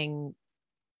considering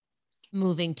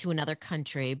moving to another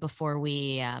country before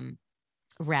we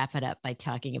wrap it up by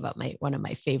talking about one of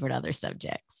my favorite other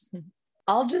subjects?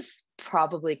 I'll just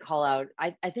probably call out,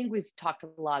 I think we've talked a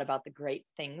lot about the great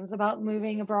things about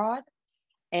moving abroad.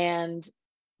 And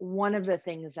one of the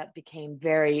things that became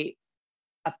very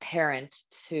apparent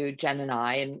to Jen and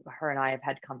I, and her and I have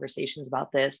had conversations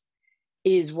about this,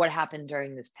 is what happened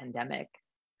during this pandemic.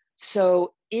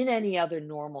 So in any other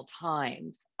normal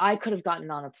times, I could have gotten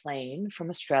on a plane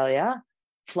from Australia,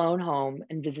 flown home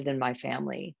and visited my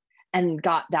family and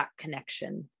got that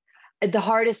connection. The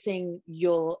hardest thing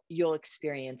you'll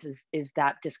experience is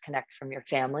that disconnect from your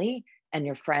family and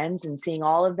your friends, and seeing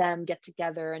all of them get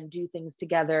together and do things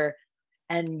together.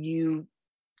 And you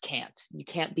can't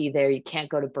be there. You can't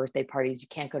go to birthday parties. You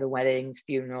can't go to weddings,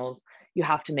 funerals. You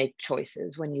have to make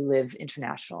choices when you live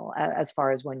international as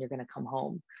far as when you're going to come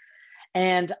home.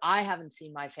 And I haven't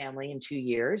seen my family in 2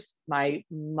 years. My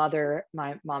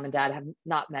mom and dad have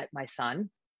not met my son.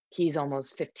 He's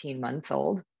almost 15 months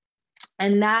old.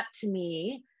 And that to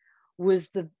me was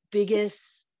the biggest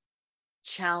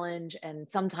challenge and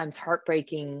sometimes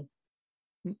heartbreaking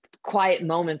quiet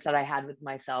moments that I had with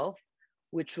myself,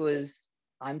 which was,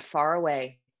 I'm far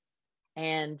away.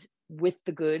 And with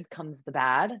the good comes the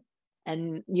bad.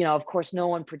 And, of course, no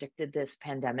one predicted this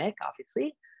pandemic,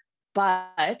 obviously,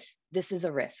 but this is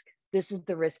a risk. This is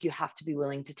the risk you have to be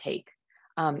willing to take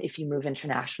if you move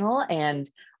international. And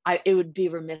it would be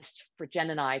remiss for Jen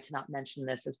and I to not mention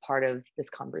this as part of this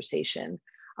conversation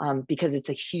because it's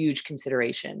a huge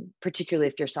consideration, particularly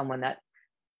if you're someone that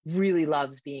really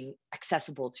loves being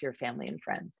accessible to your family and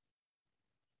friends.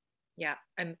 Yeah,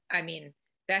 I mean,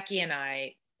 Becky and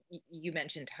I, you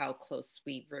mentioned how close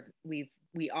we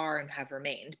are and have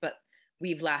remained, but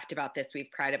we've laughed about this,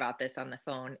 we've cried about this on the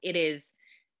phone.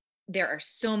 There are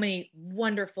so many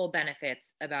wonderful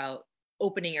benefits about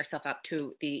opening yourself up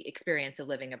to the experience of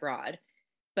living abroad,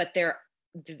 but there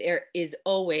is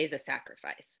always a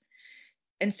sacrifice.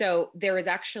 And so I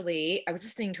was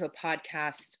listening to a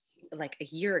podcast like a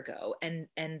year ago, and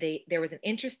there was an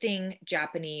interesting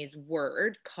Japanese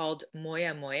word called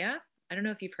moya moya. I don't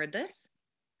know if you've heard this.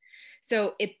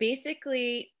 So it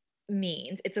basically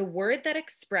means, it's a word that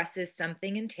expresses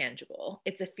something intangible.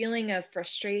 It's a feeling of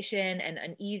frustration and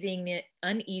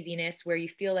uneasiness where you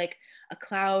feel like a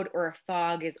cloud or a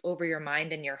fog is over your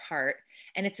mind and your heart.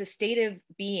 And it's a state of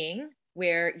being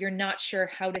where you're not sure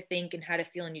how to think and how to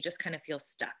feel, and you just kind of feel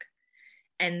stuck.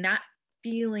 And that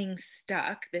feeling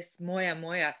stuck, this moya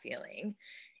moya feeling,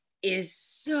 is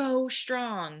so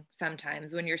strong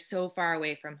sometimes when you're so far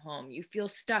away from home. You feel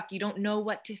stuck. You don't know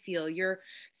what to feel. You're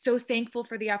so thankful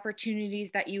for the opportunities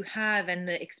that you have and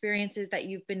the experiences that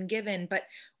you've been given. But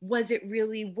was it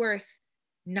really worth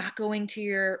not going to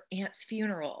your aunt's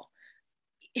funeral?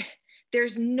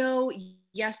 There's no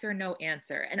yes or no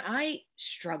answer. And I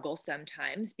struggle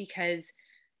sometimes because,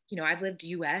 I've lived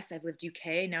US, I've lived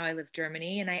UK, now I live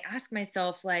Germany. And I ask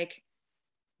myself, like,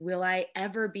 will I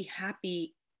ever be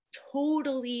happy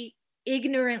totally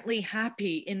ignorantly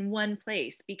happy in one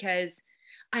place because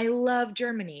I love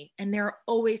Germany and there are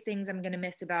always things I'm going to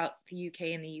miss about the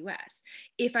UK and the US.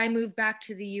 If I move back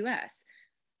to the US,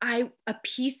 a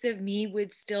piece of me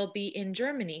would still be in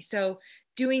Germany. So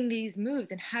doing these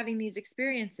moves and having these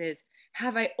experiences,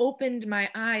 have I opened my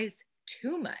eyes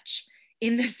too much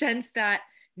in the sense that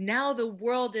now the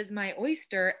world is my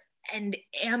oyster, and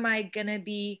am I going to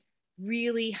be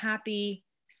really happy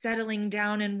settling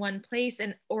down in one place,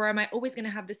 and or am I always going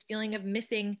to have this feeling of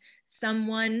missing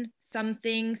someone,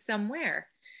 something, somewhere?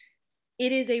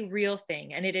 It is a real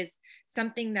thing, and it is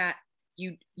something that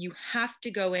you have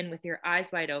to go in with your eyes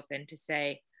wide open to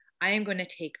say, I am going to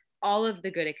take all of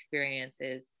the good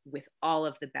experiences with all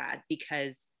of the bad,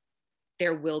 because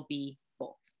there will be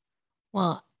both.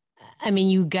 Well, I mean,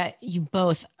 you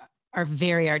both are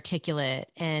very articulate,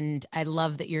 and I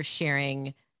love that you're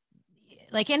sharing.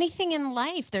 Like anything in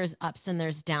life, there's ups and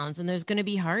there's downs, and there's going to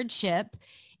be hardship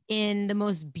in the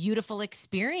most beautiful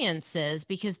experiences,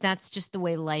 because that's just the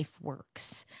way life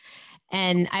works.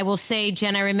 And I will say,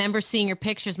 Jen, I remember seeing your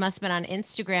pictures, must have been on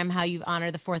Instagram, how you honor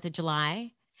the 4th of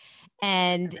July.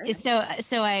 And so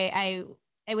I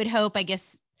would hope, I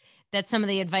guess, that some of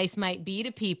the advice might be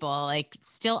to people, like,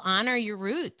 still honor your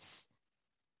roots.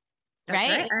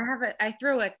 That's right. I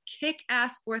throw a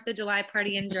kick-ass 4th of July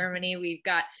party in Germany. We've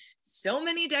got so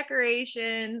many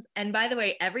decorations. And by the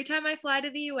way, every time I fly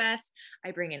to the US, I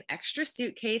bring an extra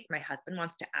suitcase. My husband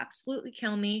wants to absolutely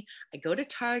kill me. I go to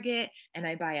Target and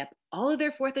I buy up all of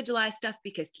their 4th of July stuff,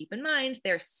 because keep in mind,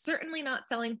 they're certainly not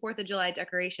selling 4th of July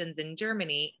decorations in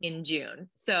Germany in June.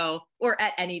 So, or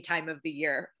at any time of the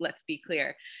year, let's be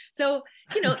clear. So,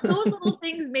 those little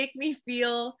things make me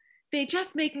feel, they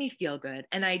just make me feel good.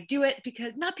 And I do it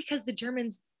because, not because the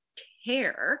Germans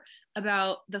care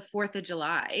about the 4th of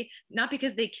July, not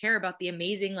because they care about the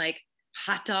amazing like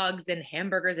hot dogs and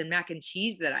hamburgers and mac and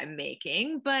cheese that I'm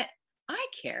making, but I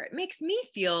care. It makes me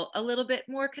feel a little bit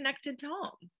more connected to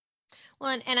home.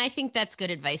 Well, and I think that's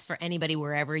good advice for anybody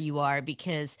wherever you are,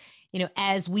 because,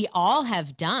 as we all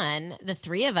have done, the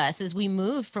three of us, as we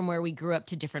moved from where we grew up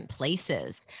to different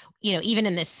places, even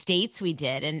in the States we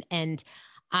did. And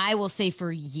I will say,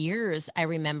 for years, I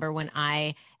remember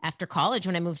after college,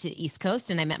 when I moved to the East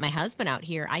Coast and I met my husband out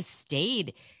here, I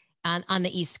stayed on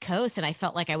the East Coast, and I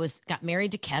felt like got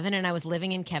married to Kevin, and I was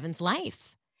living in Kevin's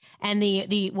life. And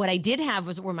what I did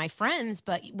have were my friends,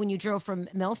 but when you drove from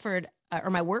Milford, or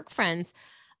my work friends,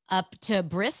 up to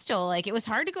Bristol, like, it was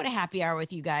hard to go to happy hour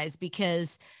with you guys,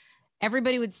 because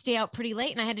everybody would stay out pretty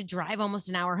late and I had to drive almost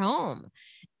an hour home.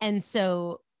 And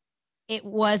so it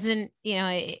wasn't,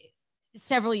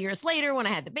 several years later, when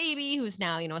I had the baby, who's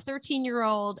now, a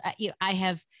 13-year-old,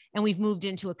 and we've moved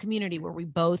into a community where we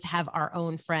both have our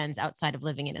own friends outside of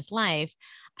living in his life.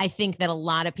 I think that a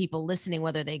lot of people listening,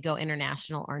 whether they go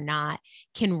international or not,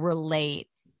 can relate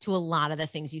to a lot of the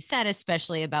things you said,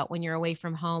 especially about when you're away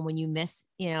from home, when you miss,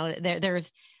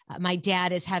 there's my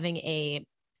dad is having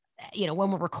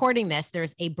when we're recording this,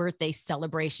 there's a birthday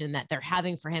celebration that they're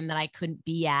having for him that I couldn't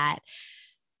be at.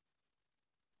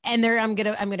 And I'm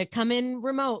going to come in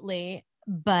remotely,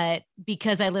 but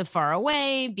because I live far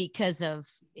away, because of,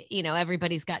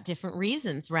 everybody's got different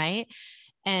reasons. Right.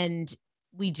 And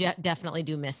we definitely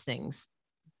do miss things,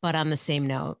 but on the same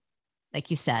note, like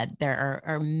you said, there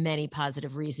are many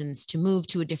positive reasons to move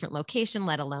to a different location,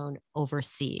 let alone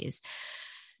overseas.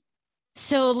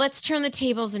 So let's turn the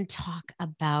tables and talk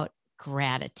about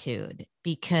gratitude,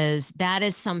 because that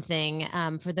is something,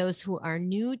 for those who are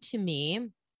new to me,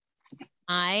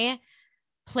 I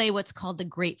play what's called the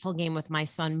Grateful Game with my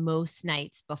son most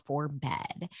nights before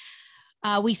bed.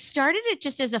 We started it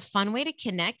just as a fun way to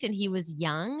connect, and he was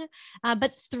young.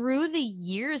 But through the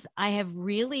years, I have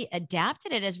really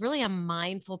adapted it as really a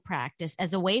mindful practice,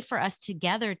 as a way for us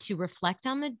together to reflect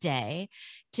on the day,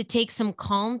 to take some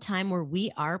calm time where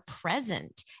we are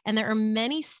present. And there are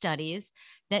many studies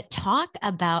that talk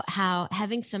about how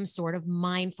having some sort of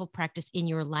mindful practice in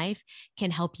your life can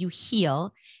help you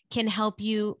heal, can help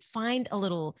you find a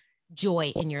little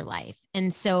joy in your life.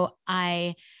 And so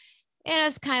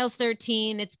as Kyle's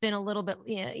 13, it's been a little bit,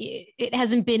 it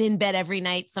hasn't been in bed every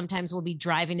night. Sometimes we'll be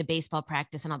driving to baseball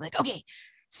practice and I'll be like, okay,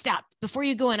 stop. Before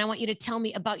you go in, I want you to tell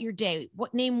me about your day.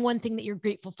 Name one thing that you're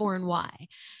grateful for and why.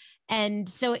 And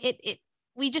so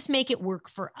we just make it work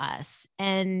for us.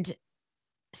 And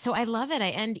so I love it. I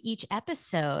end each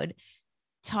episode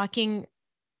talking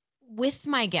with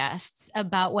my guests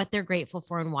about what they're grateful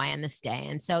for and why on this day.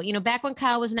 And so, back when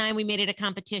Kyle was 9, we made it a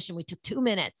competition. We took 2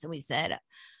 minutes and we said,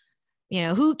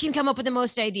 who can come up with the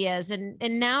most ideas? And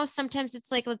now sometimes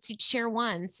it's like, let's share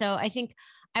one. So I think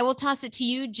I will toss it to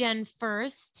you, Jen,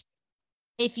 first.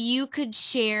 if you could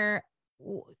share,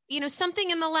 something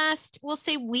in the last, we'll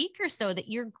say week or so that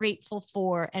you're grateful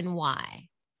for and why.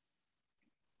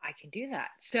 I can do that.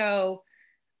 So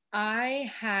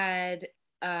I had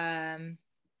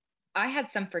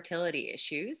some fertility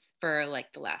issues for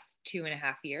like the last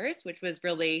 2.5 years, which was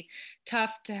really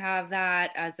tough to have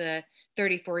that as a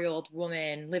 34-year-old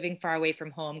woman living far away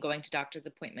from home, going to doctor's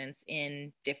appointments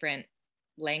in different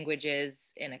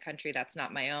languages in a country that's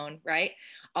not my own, right?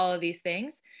 All of these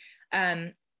things.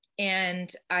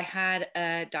 And I had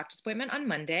a doctor's appointment on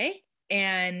Monday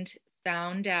and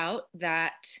found out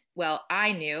that, well,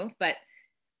 I knew, but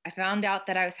I found out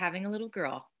that I was having a little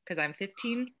girl because I'm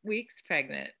 15 weeks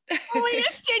pregnant. Oh my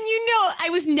gosh, Jen, I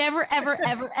was never, ever,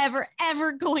 ever, ever,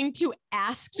 ever going to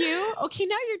ask you. Okay,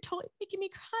 now you're totally making me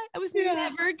cry. I was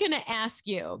never going to ask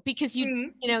you because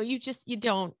you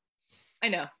don't. I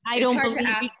know. I don't hard believe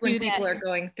to ask when people that. are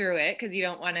going through it because you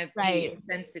don't want to be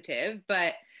insensitive,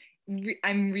 but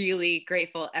I'm really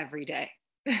grateful every day.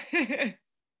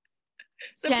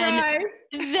 Surprise.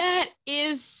 Jen, that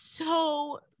is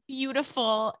so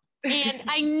beautiful. And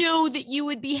I know that you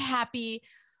would be happy,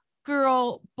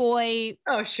 girl, boy.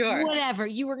 Oh, sure. Whatever.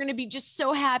 You were going to be just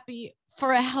so happy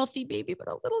for a healthy baby, but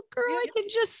a little girl, I can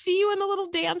just see you in the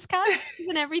little dance costumes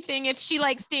and everything if she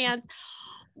likes dance.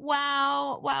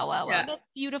 Wow. Yeah. That's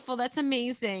beautiful. That's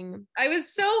amazing. I was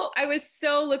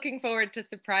so looking forward to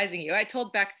surprising you. I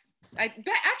told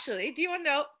actually, do you want to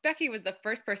know? Becky was the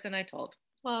first person I told.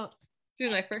 Well, she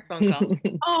was my first phone call.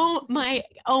 Oh my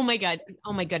God.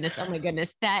 Oh my goodness.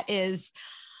 That is,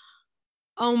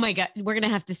 oh my God. We're going to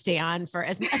have to stay on for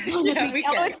as long as we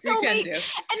can. It's so late. And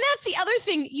that's the other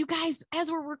thing, you guys, as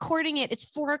we're recording it, it's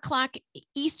 4:00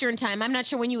 Eastern time. I'm not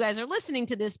sure when you guys are listening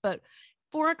to this, but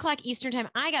 4:00 Eastern time.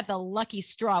 I got the lucky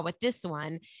straw with this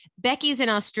one. Becky's in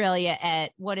Australia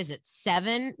at, what is it,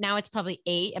 7? Now it's probably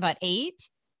 8, about 8.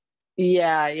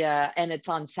 Yeah. And it's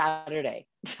on Saturday.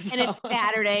 And it's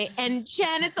Saturday. And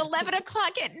Jen, it's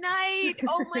 11:00 at night.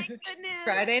 Oh my goodness.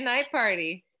 Friday night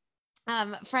party.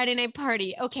 Friday night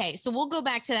party. Okay. So we'll go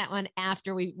back to that one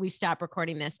after we stop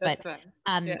recording this. That's but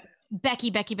fun. Becky,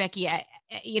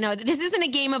 this isn't a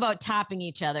game about topping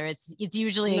each other. It's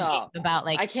usually a game about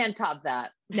like, I can't top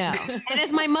that. No. And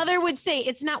as my mother would say,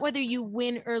 it's not whether you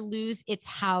win or lose, it's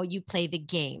how you play the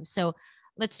game. So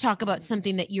let's talk about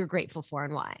something that you're grateful for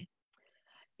and why.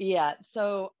 Yeah.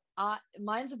 So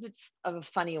mine's a bit of a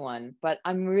funny one, but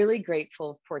I'm really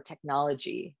grateful for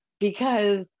technology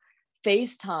because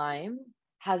FaceTime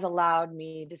has allowed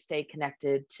me to stay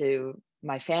connected to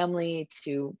my family,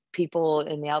 to people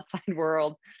in the outside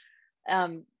world,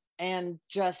 and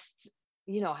just,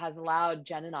 has allowed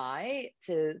Jen and I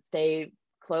to stay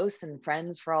close and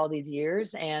friends for all these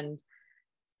years. And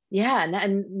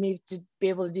me to be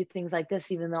able to do things like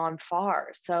this, even though I'm far.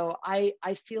 So I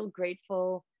feel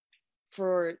grateful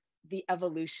for the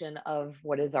evolution of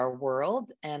what is our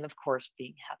world. And of course,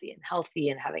 being happy and healthy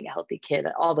and having a healthy kid,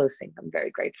 all those things I'm very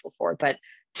grateful for. But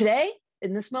today,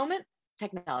 in this moment,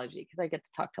 technology, because I get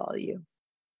to talk to all of you.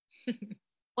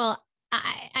 Well,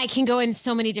 I can go in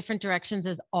so many different directions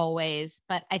as always,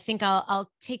 but I think I'll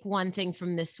take one thing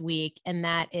from this week. And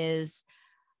that is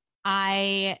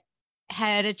I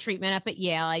had a treatment up at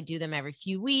Yale. I do them every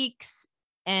few weeks.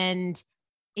 And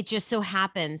it just so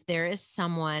happens there is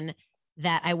someone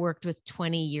that I worked with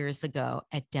 20 years ago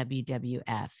at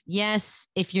WWF. Yes,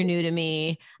 if you're new to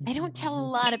me, I don't tell a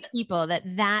lot of people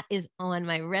that is on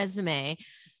my resume.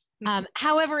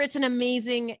 However, it is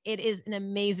an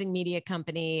amazing media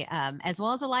company, as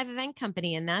well as a live event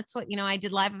company. And that's what, I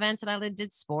did live events and I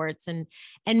did sports and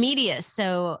media.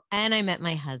 So, and I met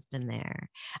my husband there.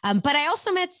 But I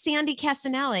also met Sandy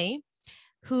Casanelli,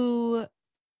 who,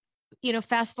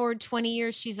 fast forward 20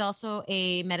 years, she's also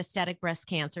a metastatic breast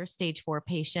cancer, stage 4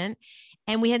 patient.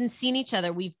 And we hadn't seen each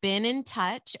other. We've been in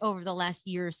touch over the last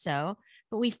year or so,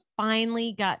 but we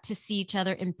finally got to see each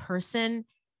other in person.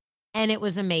 And it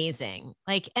was amazing,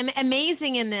 like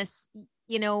amazing in this,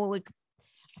 like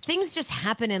things just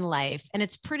happen in life and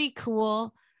it's pretty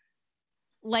cool.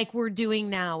 Like we're doing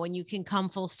now when you can come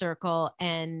full circle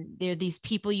and there are these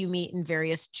people you meet in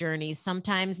various journeys.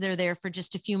 Sometimes they're there for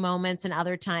just a few moments and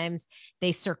other times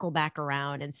they circle back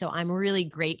around. And so I'm really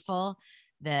grateful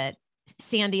that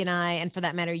Sandy and I, and for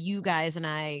that matter, you guys and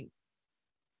I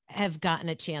have gotten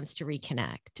a chance to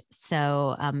reconnect.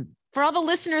 So, for all the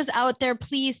listeners out there,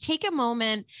 please take a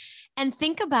moment and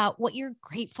think about what you're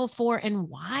grateful for and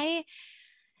why.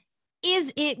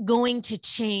 Is it going to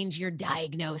change your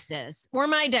diagnosis or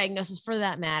my diagnosis for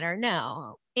that matter?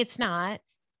 No, it's not,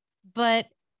 but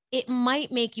it might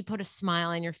make you put a smile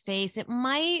on your face. It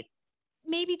might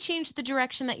maybe change the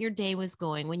direction that your day was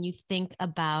going when you think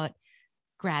about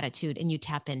gratitude and you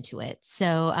tap into it.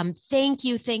 So thank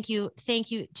you,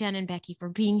 Jen and Becky, for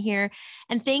being here.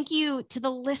 And thank you to the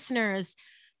listeners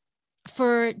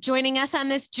for joining us on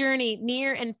this journey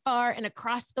near and far and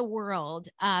across the world.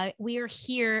 We are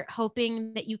here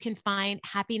hoping that you can find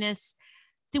happiness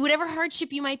through whatever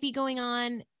hardship you might be going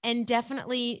on, and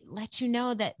definitely let you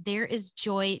know that there is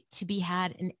joy to be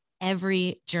had in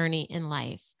every journey in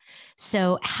life.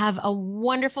 So have a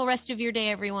wonderful rest of your day,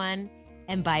 everyone,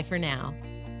 and bye for now.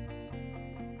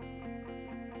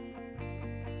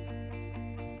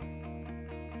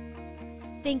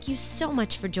 Thank you so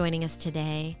much for joining us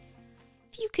today.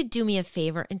 If you could do me a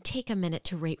favor and take a minute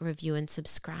to rate, review, and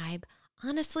subscribe.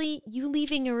 Honestly, you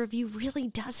leaving a review really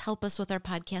does help us with our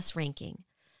podcast ranking.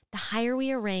 The higher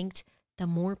we are ranked, the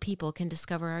more people can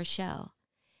discover our show.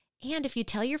 And if you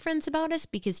tell your friends about us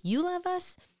because you love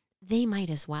us, they might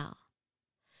as well.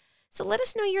 So let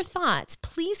us know your thoughts.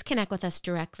 Please connect with us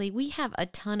directly. We have a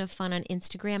ton of fun on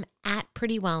Instagram at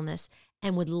Pretty Wellness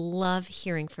and would love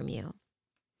hearing from you.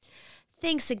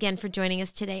 Thanks again for joining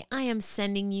us today. I am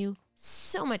sending you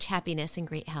so much happiness and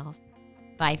great health.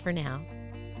 Bye for now.